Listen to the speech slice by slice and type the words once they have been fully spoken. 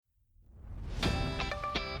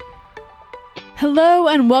Hello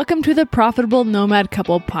and welcome to the Profitable Nomad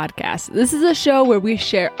Couple podcast. This is a show where we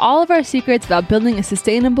share all of our secrets about building a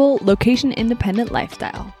sustainable, location-independent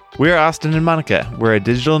lifestyle. We're Austin and Monica. We're a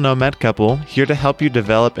digital nomad couple here to help you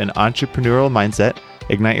develop an entrepreneurial mindset,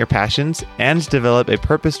 ignite your passions, and develop a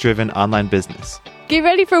purpose-driven online business. Get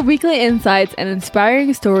ready for weekly insights and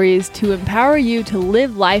inspiring stories to empower you to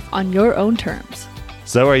live life on your own terms.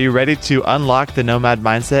 So are you ready to unlock the nomad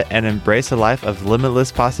mindset and embrace a life of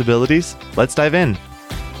limitless possibilities? Let's dive in.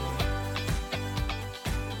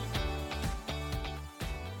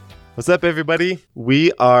 What's up, everybody?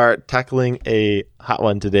 We are tackling a hot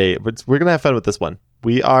one today, but we're going to have fun with this one.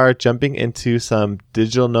 We are jumping into some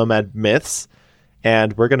digital nomad myths,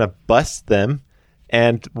 and we're going to bust them.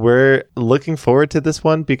 And we're looking forward to this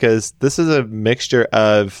one because this is a mixture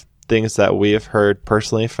of things that we have heard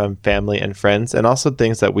personally from family and friends, and also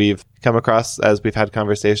things that we've come across as we've had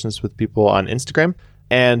conversations with people on Instagram.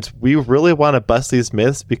 And we really want to bust these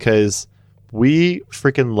myths because we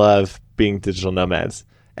freaking love being digital nomads.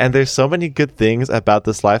 And there's so many good things about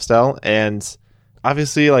this lifestyle. And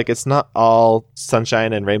obviously, like, it's not all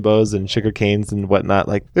sunshine and rainbows and sugar canes and whatnot.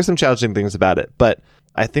 Like, there's some challenging things about it. But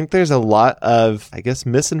I think there's a lot of,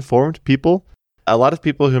 misinformed people. A lot of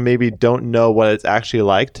people who maybe don't know what it's actually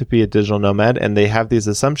like to be a digital nomad, and they have these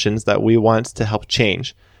assumptions that we want to help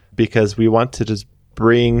change because we want to just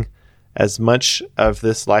bring as much of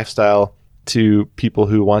this lifestyle to people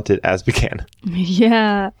who want it as we can.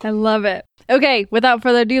 Yeah, I love it. Okay, without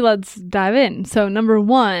further ado, let's dive in. So number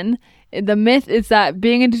one, the myth is that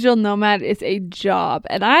being a digital nomad is a job.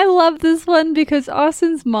 And I love this one because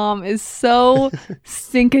Austin's mom is so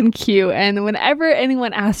stinking cute. And whenever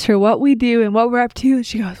anyone asks her what we do and what we're up to,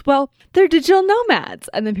 she goes, well, they're digital nomads.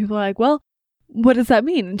 And then people are like, well, what does that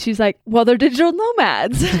mean? And she's like, well, they're digital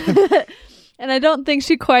nomads. And I don't think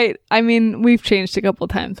we've changed a couple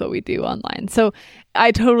times what we do online. So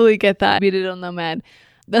I totally get that. Be a digital nomad.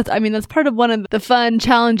 That's part of one of the fun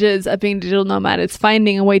challenges of being a digital nomad. It's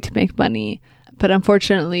finding a way to make money. But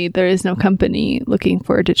unfortunately, there is no company looking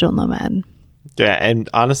for a digital nomad. Yeah, and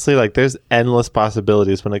honestly, there's endless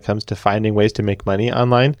possibilities when it comes to finding ways to make money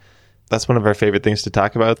online. That's one of our favorite things to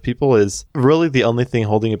talk about with people. Is really the only thing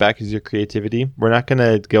holding you back is your creativity. We're not going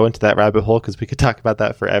to go into that rabbit hole because we could talk about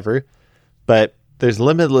that forever. But there's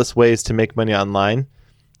limitless ways to make money online.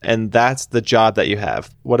 And that's the job that you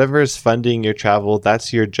have. Whatever is funding your travel,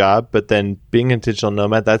 that's your job. But then being a digital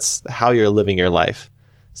nomad, that's how you're living your life.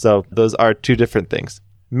 So those are two different things.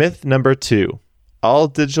 Myth number 2, all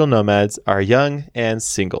digital nomads are young and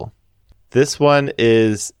single. This one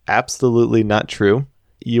is absolutely not true.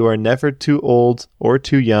 You are never too old or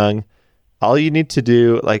too young. All you need to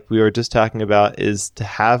do, like we were just talking about, is to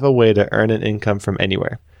have a way to earn an income from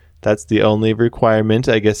anywhere. That's the only requirement,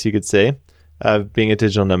 I guess you could say, of being a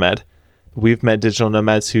digital nomad. We've met digital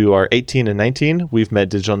nomads who are 18 and 19. We've met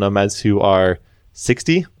digital nomads who are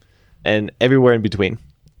 60 and everywhere in between.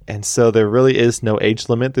 And so there really is no age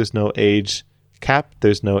limit. There's no age cap.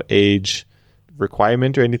 There's no age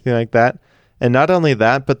requirement or anything like that. And not only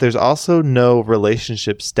that, but there's also no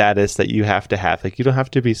relationship status that you have to have. Like, you don't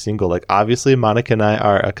have to be single. Like, obviously, Monica and I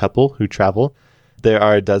are a couple who travel. There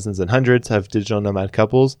are dozens and hundreds of digital nomad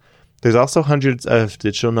couples. There's also hundreds of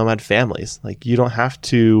digital nomad families. Like, you don't have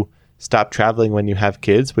to stop traveling when you have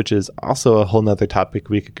kids, which is also a whole nother topic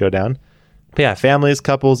we could go down. But yeah, families,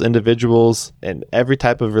 couples, individuals, and every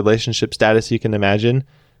type of relationship status you can imagine,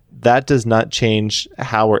 that does not change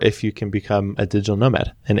how or if you can become a digital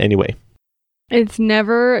nomad in any way. It's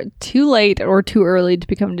never too late or too early to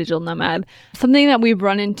become a digital nomad. Something that we've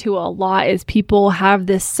run into a lot is people have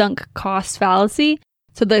this sunk cost fallacy.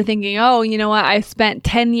 So they're thinking, oh, you know what? I spent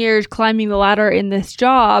 10 years climbing the ladder in this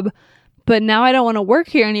job, but now I don't want to work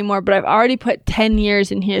here anymore, but I've already put 10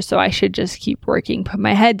 years in here, so I should just keep working, put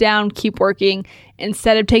my head down, keep working,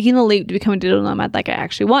 instead of taking the leap to become a digital nomad like I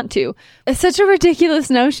actually want to. It's such a ridiculous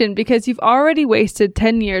notion because you've already wasted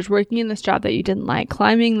 10 years working in this job that you didn't like,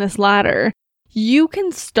 climbing this ladder. You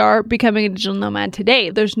can start becoming a digital nomad today.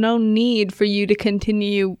 There's no need for you to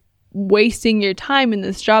continue wasting your time in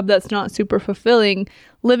this job that's not super fulfilling,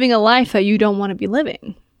 living a life that you don't want to be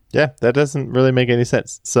living. Yeah, that doesn't really make any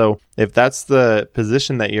sense. So if that's the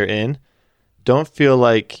position that you're in, don't feel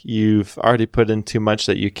like you've already put in too much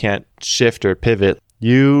that you can't shift or pivot.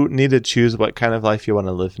 You need to choose what kind of life you want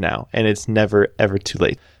to live now, and it's never, ever too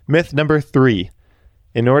late. Myth number 3.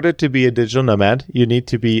 In order to be a digital nomad, you need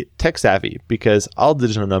to be tech savvy because all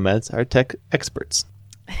digital nomads are tech experts.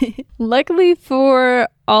 Luckily for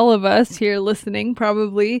all of us here listening,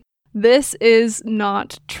 probably, this is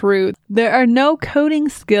not true. There are no coding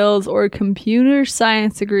skills or computer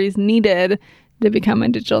science degrees needed to become a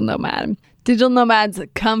digital nomad. Digital nomads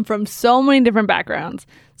come from so many different backgrounds.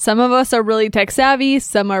 Some of us are really tech savvy.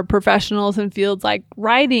 Some are professionals in fields like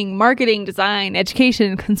writing, marketing, design,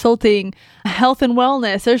 education, consulting, health and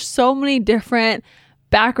wellness. There's so many different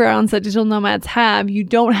backgrounds that digital nomads have. You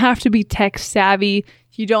don't have to be tech savvy.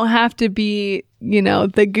 You don't have to be,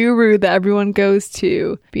 the guru that everyone goes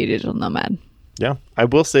to be a digital nomad. Yeah. I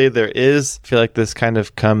will say I feel like this kind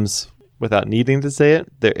of comes without needing to say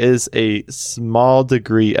it. There is a small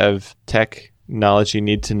degree of tech knowledge you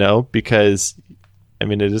need to know because,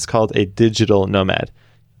 it is called a digital nomad.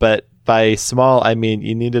 But by small, I mean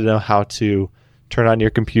you need to know how to turn on your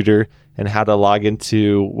computer and how to log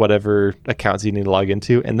into whatever accounts you need to log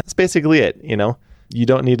into. And that's basically it. You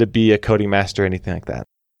don't need to be a coding master or anything like that.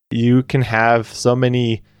 You can have so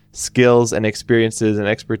many skills and experiences and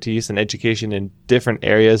expertise and education in different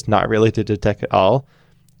areas not related to tech at all.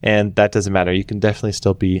 And that doesn't matter. You can definitely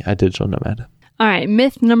still be a digital nomad. All right,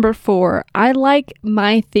 myth number 4. I like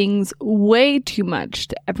my things way too much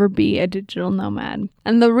to ever be a digital nomad.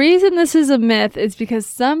 And the reason this is a myth is because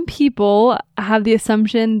some people have the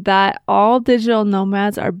assumption that all digital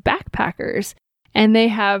nomads are backpackers and they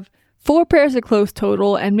have 4 pairs of clothes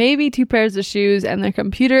total and maybe 2 pairs of shoes and their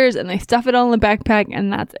computers and they stuff it all in the backpack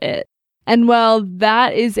and that's it. And while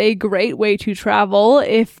that is a great way to travel,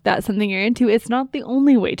 if that's something you're into, it's not the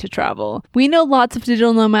only way to travel. We know lots of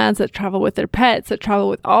digital nomads that travel with their pets, that travel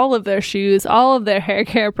with all of their shoes, all of their hair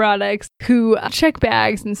care products, who check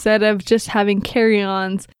bags instead of just having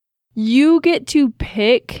carry-ons. You get to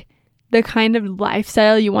pick the kind of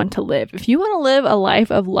lifestyle you want to live. If you want to live a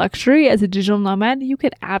life of luxury as a digital nomad, you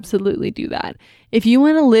could absolutely do that. If you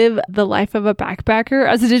want to live the life of a backpacker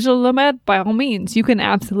as a digital nomad, by all means, you can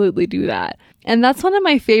absolutely do that. And that's one of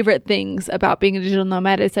my favorite things about being a digital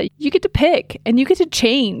nomad is that you get to pick and you get to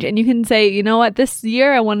change and you can say, you know what, this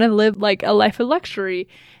year I want to live like a life of luxury.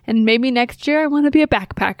 And maybe next year I want to be a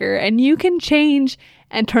backpacker, and you can change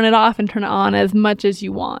and turn it off and turn it on as much as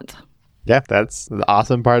you want. Yeah, that's the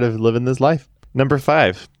awesome part of living this life. Number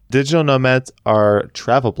 5, digital nomads are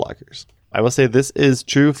travel bloggers. I will say this is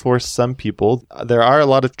true for some people. There are a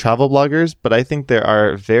lot of travel bloggers, but I think there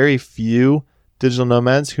are very few digital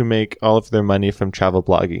nomads who make all of their money from travel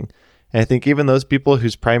blogging. And I think even those people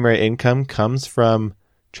whose primary income comes from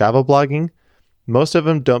travel blogging, most of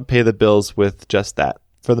them don't pay the bills with just that.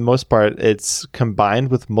 For the most part, it's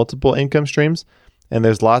combined with multiple income streams, and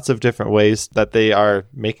there's lots of different ways that they are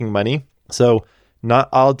making money. So not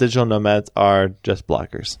all digital nomads are just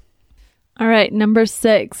bloggers. All right, number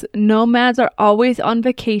 6, nomads are always on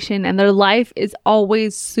vacation and their life is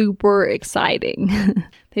always super exciting.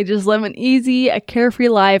 They just live an easy, a carefree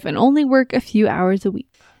life and only work a few hours a week.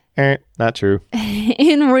 Not true.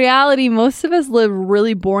 In reality, most of us live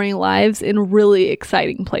really boring lives in really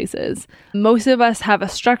exciting places. Most of us have a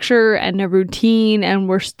structure and a routine and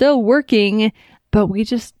we're still working, but we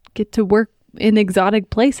just get to work in exotic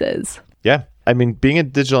places. Yeah. Being a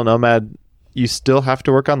digital nomad, you still have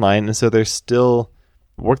to work online. And so there's still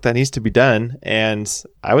work that needs to be done. And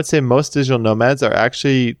I would say most digital nomads are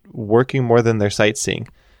actually working more than they're sightseeing.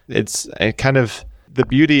 It's the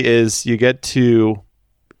beauty is you get to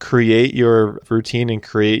create your routine and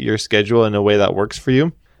create your schedule in a way that works for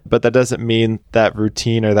you. But that doesn't mean that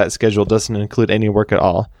routine or that schedule doesn't include any work at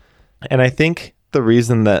all. And I think the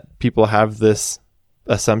reason that people have this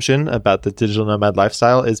assumption about the digital nomad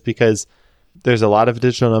lifestyle is because there's a lot of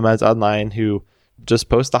digital nomads online who just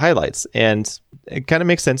post the highlights. And it kind of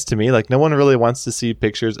makes sense to me. Like, no one really wants to see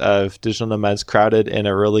pictures of digital nomads crowded in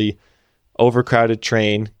a really overcrowded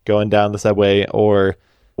train going down the subway, or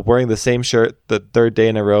wearing the same shirt the 3rd day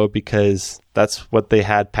in a row because that's what they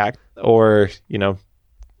had packed, or,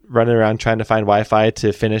 running around trying to find Wi-Fi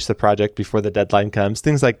to finish the project before the deadline comes,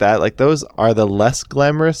 things like that. Like, those are the less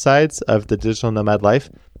glamorous sides of the digital nomad life.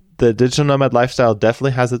 The digital nomad lifestyle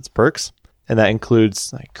definitely has its perks, and that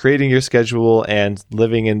includes creating your schedule and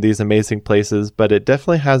living in these amazing places, but it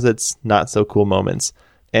definitely has its not so cool moments.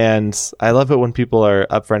 And I love it when people are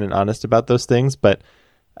upfront and honest about those things, but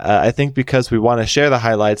I think because we want to share the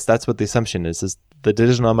highlights, that's what the assumption is the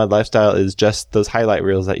digital nomad lifestyle is just those highlight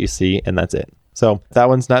reels that you see, and that's it. So that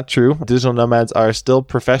one's not true. Digital nomads are still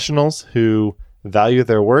professionals who value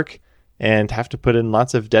their work and have to put in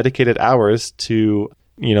lots of dedicated hours to,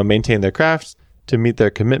 maintain their crafts, to meet their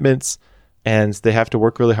commitments, and they have to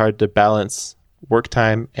work really hard to balance work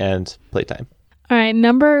time and playtime. All right,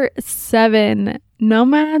 number 7,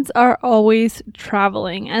 nomads are always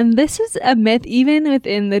traveling. And this is a myth even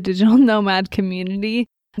within the digital nomad community.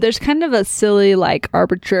 There's kind of a silly,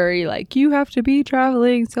 arbitrary, you have to be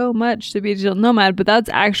traveling so much to be a digital nomad, but that's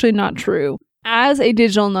actually not true. As a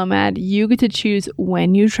digital nomad, you get to choose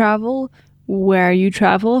when you travel, where you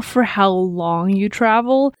travel, for how long you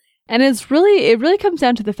travel. And it really comes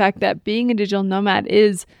down to the fact that being a digital nomad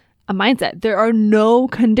is a mindset. There are no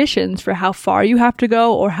conditions for how far you have to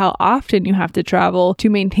go or how often you have to travel to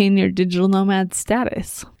maintain your digital nomad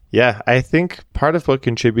status. Yeah, I think part of what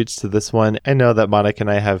contributes to this one, I know that Monica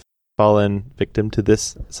and I have fallen victim to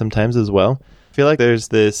this sometimes as well. I feel like there's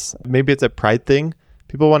this, maybe it's a pride thing.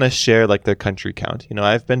 People want to share like their country count.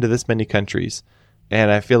 I've been to this many countries,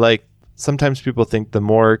 and I feel like sometimes people think the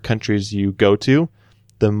more countries you go to,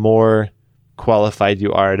 the more qualified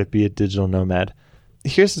you are to be a digital nomad.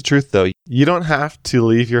 Here's the truth though. You don't have to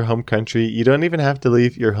leave your home country. You don't even have to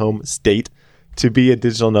leave your home state to be a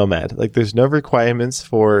digital nomad. Like there's no requirements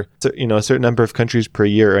for, a certain number of countries per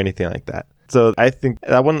year or anything like that. So I think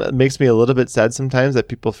that one makes me a little bit sad sometimes that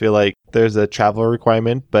people feel like there's a travel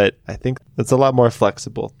requirement, but I think it's a lot more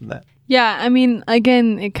flexible than that. Yeah, I mean,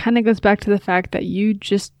 again, it kind of goes back to the fact that you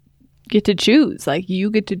just get to choose. Like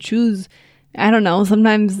you get to choose, I don't know,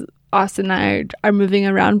 sometimes Austin and I are moving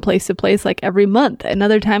around place to place like every month. And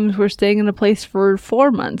other times we're staying in a place for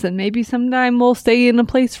 4 months. And maybe sometime we'll stay in a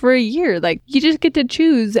place for a year. Like you just get to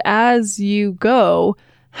choose as you go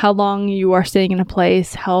how long you are staying in a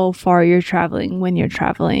place, how far you're traveling, when you're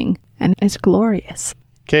traveling. And it's glorious.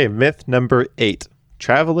 Okay, myth number 8.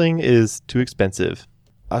 Traveling is too expensive.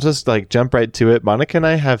 I'll just jump right to it. Monica and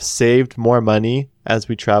I have saved more money as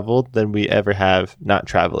we traveled than we ever have not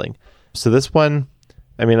traveling. So this one,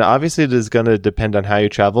 I mean, obviously it is going to depend on how you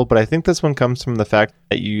travel, but I think this one comes from the fact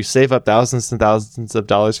that you save up thousands and thousands of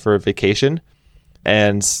dollars for a vacation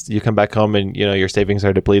and you come back home and, your savings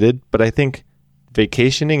are depleted. But I think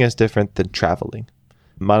vacationing is different than traveling.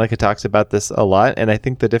 Monica talks about this a lot, and I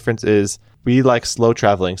think the difference is we like slow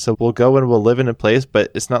traveling. So we'll go and we'll live in a place,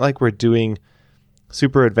 but it's not like we're doing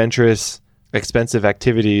super adventurous, expensive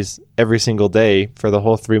activities every single day for the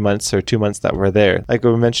whole 3 months or 2 months that we're there. Like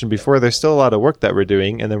we mentioned before, there's still a lot of work that we're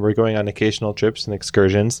doing, and then we're going on occasional trips and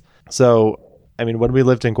excursions. So, I mean, when we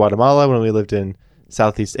lived in Guatemala, when we lived in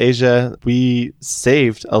Southeast Asia, we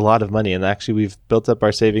saved a lot of money, and actually we've built up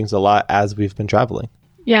our savings a lot as we've been traveling.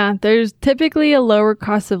 Yeah, there's typically a lower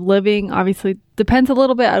cost of living. Obviously, depends a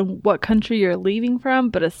little bit on what country you're leaving from,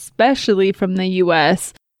 but especially from the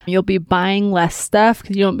US, you'll be buying less stuff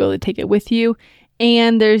because you won't be able to take it with you.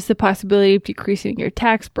 And there's the possibility of decreasing your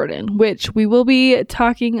tax burden, which we will be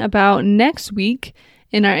talking about next week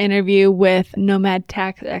in our interview with Nomad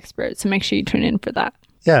tax experts. So make sure you tune in for that.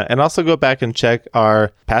 Yeah, and also go back and check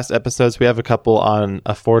our past episodes. We have a couple on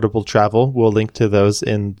affordable travel. We'll link to those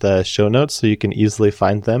in the show notes so you can easily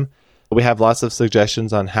find them. We have lots of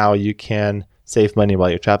suggestions on how you can save money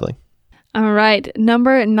while you're traveling. All right.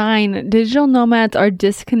 Number 9, digital nomads are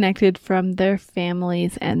disconnected from their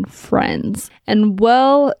families and friends. And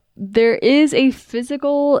well, there is a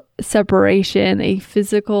physical separation, a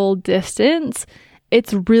physical distance.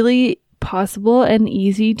 It's really possible and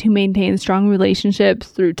easy to maintain strong relationships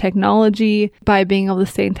through technology by being able to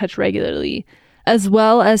stay in touch regularly, as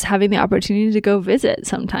well as having the opportunity to go visit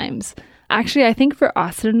sometimes. Actually, I think for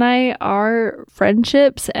Austin and I, our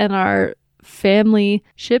friendships and our family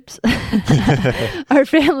ships, our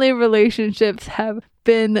family relationships have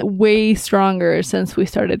been way stronger since we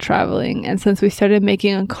started traveling and since we started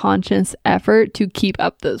making a conscious effort to keep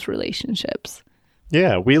up those relationships.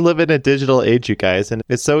 Yeah, we live in a digital age, you guys, and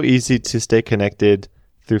it's so easy to stay connected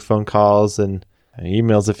through phone calls and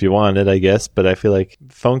emails if you want it, I guess. But I feel like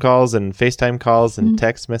phone calls and FaceTime calls and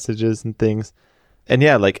text messages and things. And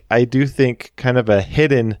yeah, I do think kind of a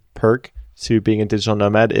hidden perk to being a digital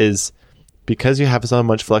nomad is because you have so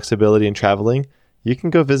much flexibility in traveling, you can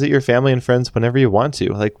go visit your family and friends whenever you want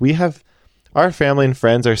to. We have our family and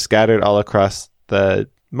friends are scattered all across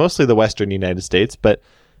mostly the Western United States, but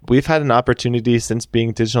we've had an opportunity since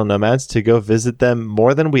being digital nomads to go visit them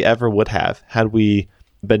more than we ever would have had we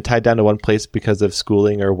been tied down to one place because of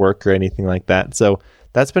schooling or work or anything like that. So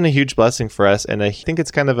that's been a huge blessing for us. And I think it's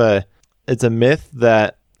kind of it's a myth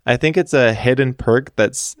that I think it's a hidden perk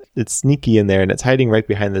it's sneaky in there and it's hiding right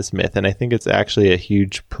behind this myth. And I think it's actually a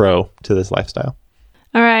huge pro to this lifestyle.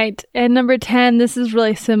 All right. And number 10, this is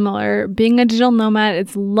really similar. Being a digital nomad,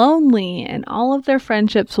 it's lonely and all of their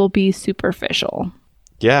friendships will be superficial.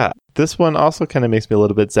 Yeah, this one also kind of makes me a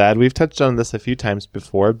little bit sad. We've touched on this a few times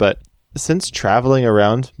before, but since traveling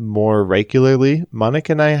around more regularly,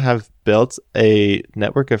 Monica and I have built a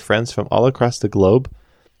network of friends from all across the globe.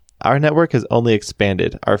 Our network has only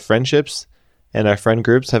expanded. Our friendships and our friend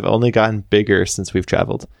groups have only gotten bigger since we've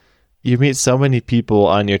traveled. You meet so many people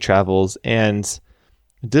on your travels, and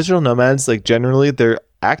digital nomads, generally, they're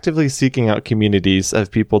actively seeking out communities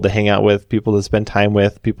of people to hang out with, people to spend time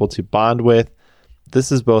with, people to bond with.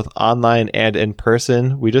 This is both online and in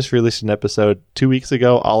person. We just released an episode 2 weeks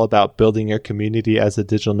ago all about building your community as a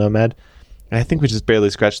digital nomad. And I think we just barely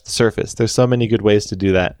scratched the surface. There's so many good ways to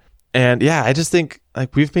do that. And yeah, I just think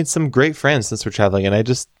like we've made some great friends since we're traveling.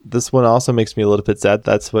 And this one also makes me a little bit sad.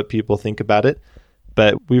 That's what people think about it.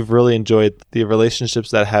 But we've really enjoyed the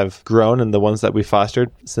relationships that have grown and the ones that we fostered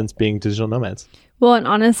since being digital nomads. Well, and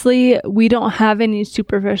honestly, we don't have any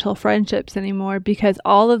superficial friendships anymore because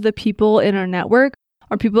all of the people in our network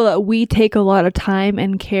are people that we take a lot of time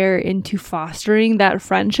and care into fostering that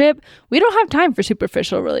friendship. We don't have time for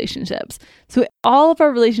superficial relationships. So all of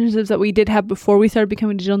our relationships that we did have before we started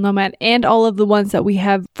becoming a digital nomad and all of the ones that we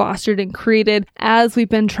have fostered and created as we've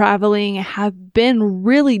been traveling have been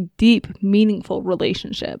really deep, meaningful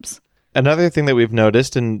relationships. Another thing that we've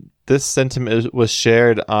noticed, and this sentiment was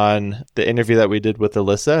shared on the interview that we did with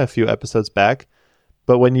Alyssa a few episodes back,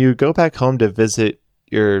 but when you go back home to visit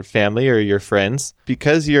your family or your friends,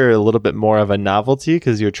 because you're a little bit more of a novelty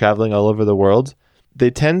because you're traveling all over the world,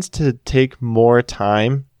 they tend to take more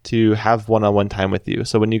time to have one-on-one time with you.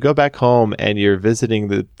 So when you go back home and you're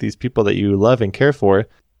visiting these people that you love and care for,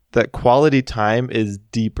 that quality time is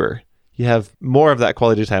deeper. You have more of that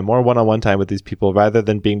quality time, more one-on-one time with these people rather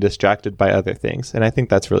than being distracted by other things. And I think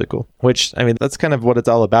that's really cool, which, I mean, that's kind of what it's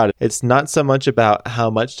all about. It's not so much about how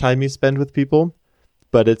much time you spend with people,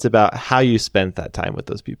 but it's about how you spend that time with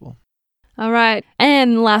those people. All right.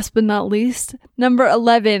 And last but not least, number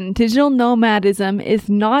 11, digital nomadism is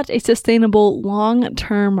not a sustainable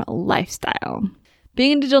long-term lifestyle.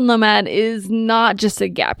 Being a digital nomad is not just a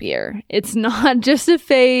gap year. It's not just a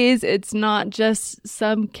phase. It's not just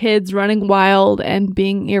some kids running wild and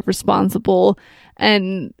being irresponsible.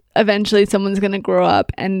 And eventually someone's going to grow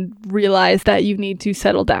up and realize that you need to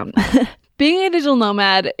settle down. Being a digital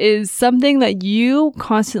nomad is something that you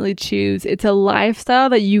constantly choose. It's a lifestyle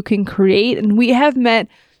that you can create. And we have met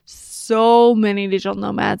so many digital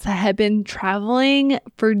nomads that have been traveling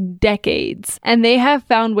for decades. And they have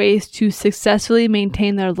found ways to successfully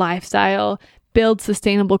maintain their lifestyle, build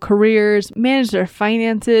sustainable careers, manage their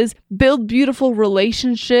finances, build beautiful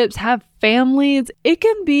relationships, have families. It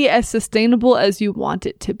can be as sustainable as you want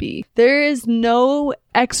it to be. There is no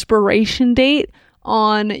expiration date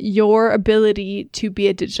on your ability to be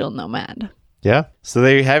a digital nomad. Yeah. So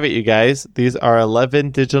there you have it, you guys. These are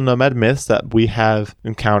 11 digital nomad myths that we have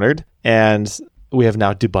encountered and we have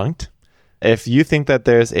now debunked. If you think that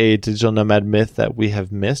there's a digital nomad myth that we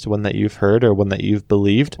have missed, one that you've heard or one that you've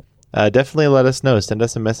believed, definitely let us know. Send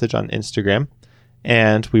us a message on Instagram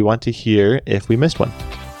and we want to hear if we missed one.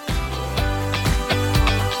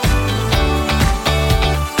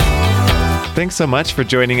 Thanks so much for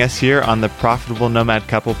joining us here on the Profitable Nomad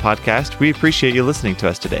Couple podcast. We appreciate you listening to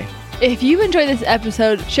us today. If you enjoyed this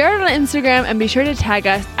episode, share it on Instagram and be sure to tag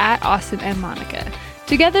us at Austin and Monica.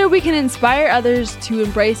 Together, we can inspire others to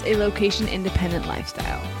embrace a location-independent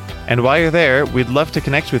lifestyle. And while you're there, we'd love to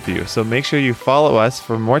connect with you. So make sure you follow us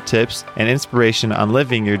for more tips and inspiration on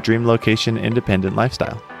living your dream location-independent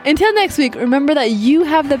lifestyle. Until next week, remember that you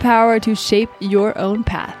have the power to shape your own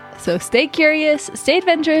path. So stay curious, stay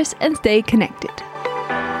adventurous, and stay connected.